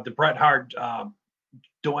the Bret Hart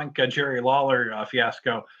Doink Jerry Lawler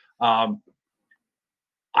fiasco. I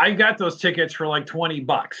got those tickets for like $20 in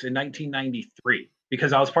 1993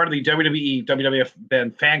 because I was part of the WWF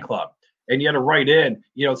then fan club. And you had to write in,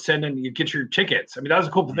 send in, you get your tickets. I mean, that was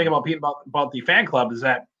a cool thing about the fan club is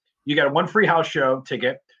that you got one free house show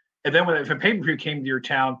ticket. And then if a pay-per-view came to your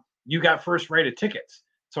town, you got first rated tickets.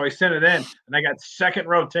 So I sent it in and I got second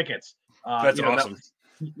row tickets. That's awesome.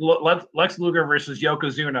 Lex Luger versus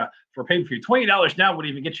Yokozuna for pay-per-view. $20 now would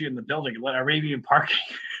even get you in the building or maybe even parking.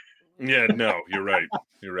 Yeah, no, you're right.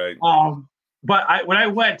 You're right. But when I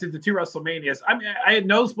went to the two WrestleManias, I mean, I had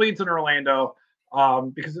nosebleeds in Orlando.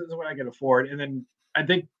 Because this is what I can afford. And then I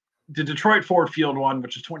think the Detroit Ford Field one,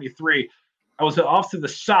 which is 23, I was off to the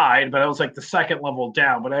side, but I was like the second level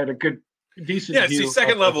down, but I had a decent view. See,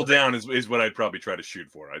 second level down is what I'd probably try to shoot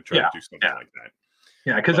for. I'd try to do something like that.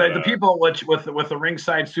 Yeah, because the people with the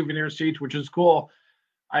ringside souvenir seats, which is cool,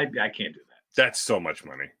 I can't do that. That's so much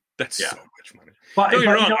money. That's so much money. But, don't get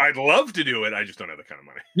me wrong, I'd love to do it. I just don't have that kind of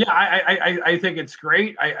money. Yeah, I think it's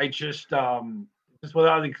great. I just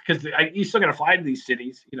without because you still got to fly to these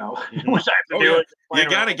cities, which I have to do. Yeah. You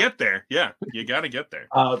got to get there. Yeah, you got to get there.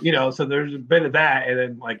 So there's a bit of that, and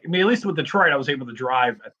then at least with Detroit, I was able to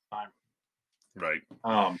drive at the time. Right.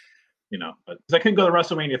 But I couldn't go to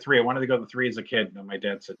WrestleMania 3. I wanted to go to 3 as a kid, and my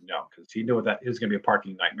dad said no because he knew that it was going to be a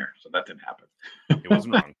parking nightmare. So that didn't happen. It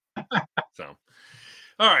wasn't wrong. So,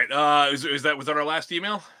 all right. Was that our last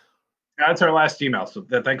email? That's our last email. So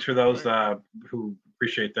thanks for those who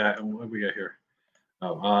appreciate that. And what do we got here?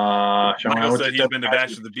 Michael said he's been to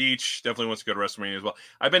Bash at the Beach. Definitely wants to go to WrestleMania as well.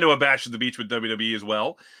 I've been to a Bash at the Beach with WWE as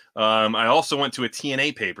well. I also went to a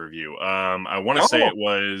TNA pay-per-view. I want to say it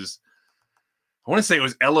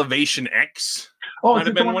was Elevation X. Oh, might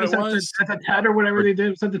have been what it was. At the TED or whatever they did.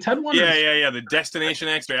 Was that the TED one? Yeah. The Destination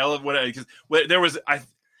X or because there was I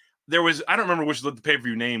don't remember which the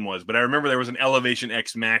pay-per-view name was, but I remember there was an Elevation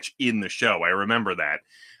X match in the show. I remember that.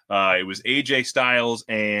 It was AJ Styles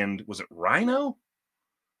and was it Rhino?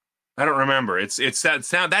 I don't remember.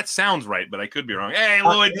 That sounds right, but I could be wrong. Hey,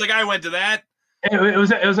 Lloyd, the guy went to that. It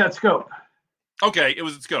was at Scope. Okay, it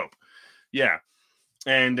was at Scope. Yeah,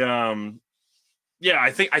 and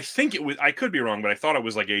I think it was. I could be wrong, but I thought it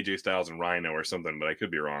was like AJ Styles and Rhino or something, but I could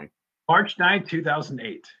be wrong. March 9,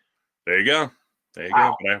 2008. There you go.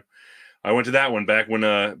 Wow. Go. I went to that one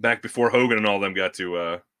back before Hogan and all them got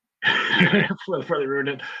to. Before they ruined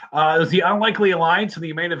it. It was the Unlikely Alliance in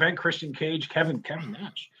the main event. Christian Cage, Kevin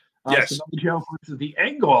Nash. Yes. Samoa Joe versus the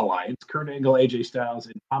Angle Alliance. Kurt Angle, AJ Styles,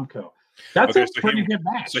 and Tomko. That's a pretty good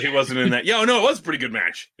match. So he wasn't in that. Yeah, no, it was a pretty good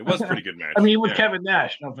match. It was a pretty good match. I mean, with Kevin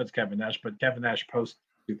Nash. No offense, Kevin Nash, but Kevin Nash post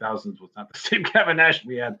 2000s was not the same Kevin Nash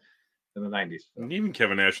we had in the 90s. So. Even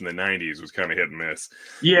Kevin Nash in the 90s was kind of hit and miss.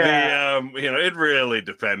 Yeah. It really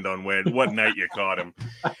depends on what night you caught him.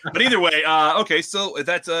 But either way, okay, so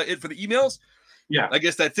that's it for the emails. Yeah. I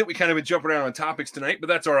guess that's it. We kind of been jumping around on topics tonight, but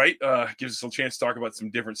that's all right. Gives us a chance to talk about some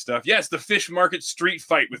different stuff. Yes, the Fish Market Street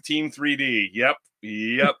Fight with Team 3D. Yep.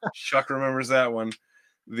 Chuck remembers that one.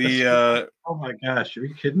 Oh my gosh, are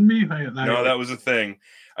you kidding me? No, that was a thing.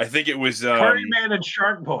 I think it was Curryman and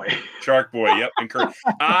Shark Boy. Shark Boy, yep. And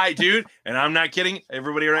dude, and I'm not kidding.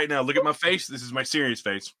 Everybody right now, look at my face. This is my serious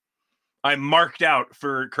face. I marked out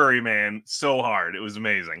for Curryman so hard. It was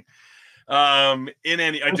amazing. I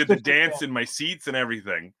did the dance in my seats and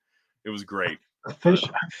everything. It was great.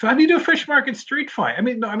 How do you do a Fish Market Street Fight? I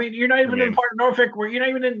mean, you're not even in part of Norfolk, where you're not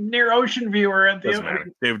even near Ocean View or at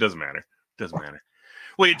the. Dave, it doesn't matter. Doesn't matter.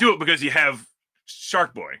 Well, you do it because you have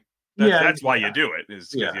Shark Boy. That's why you do it, is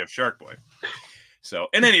because you have Shark Boy. So,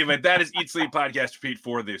 in any event, that is Eat Sleep Podcast Repeat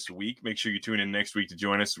for this week. Make sure you tune in next week to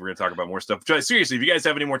join us. We're going to talk about more stuff. Seriously, if you guys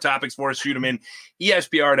have any more topics for us, shoot them in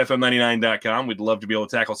espr@fm99.com. We'd love to be able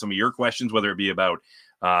to tackle some of your questions, whether it be about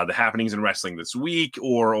the happenings in wrestling this week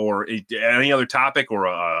or any other topic or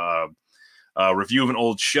a review of an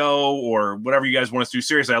old show or whatever you guys want us to do.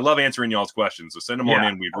 Seriously, I love answering y'all's questions, so send them on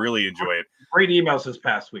in. We'd really enjoy it. Great emails this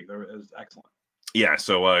past week. It was excellent. Yeah,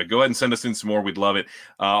 so go ahead and send us in some more. We'd love it.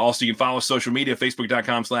 Also, you can follow us social media,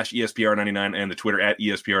 facebook.com/ESPR99 and the Twitter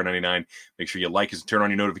 @ESPR99. Make sure you like us and turn on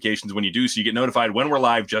your notifications when you do, so you get notified when we're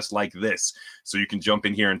live just like this. So you can jump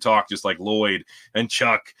in here and talk just like Lloyd and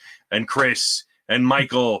Chuck and Chris and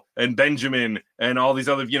Michael and Benjamin and all these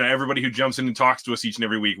other, everybody who jumps in and talks to us each and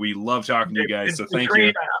every week. We love talking to you guys, so thank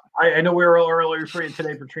you. I know we were a little early for you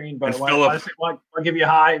today, Patrine, but I'll give you a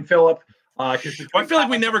hi, and Philip. I feel like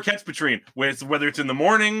we never catch Patrine, whether it's in the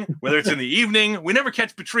morning, whether it's in the evening. We never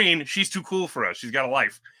catch Patrine. She's too cool for us. She's got a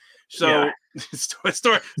life. So,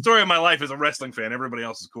 story of my life as a wrestling fan. Everybody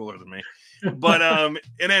else is cooler than me. But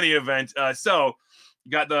in any event, so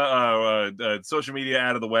got the social media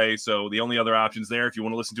out of the way. So the only other options there, if you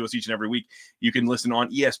want to listen to us each and every week, you can listen on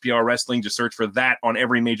ESPR Wrestling. Just search for that on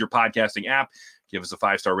every major podcasting app. Give us a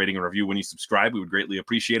 5-star rating and review when you subscribe. We would greatly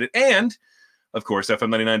appreciate it. And of course,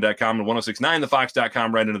 FM99.com and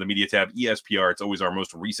 1069thefox.com, right under the media tab, ESPR. It's always our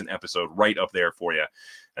most recent episode right up there for you.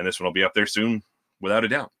 And this one will be up there soon, without a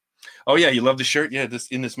doubt. Oh, yeah, you love the shirt? Yeah, this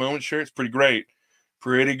In This Moment shirt. It's pretty great.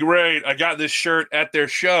 Pretty great. I got this shirt at their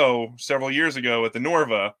show several years ago at the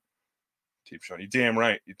Norva. Team Sean, you're damn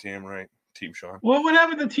right. Team Sean. Well, what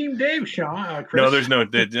happened to Team Dave, Sean? No, there's no,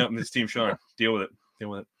 it's Team Sean. Deal with it.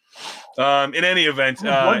 In any event,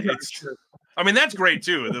 that's great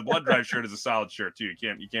too. The Blood Drive shirt is a solid shirt too.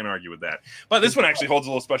 You can't argue with that. But this one actually holds a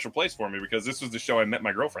little special place for me because this was the show I met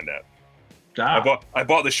my girlfriend at. I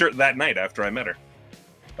bought the shirt that night after I met her.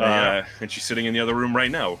 And she's sitting in the other room right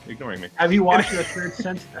now, ignoring me. Have you washed your shirt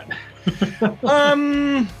since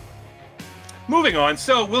then? Moving on.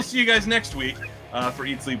 So we'll see you guys next week for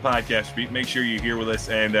Eat Sleep Podcast Repeat. Make sure you're here with us,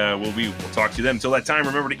 and we'll talk to you then. Until that time,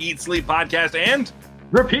 remember to eat, sleep, podcast, and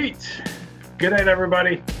repeat. Good night,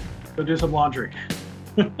 everybody. Go do some laundry.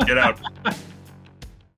 Get out.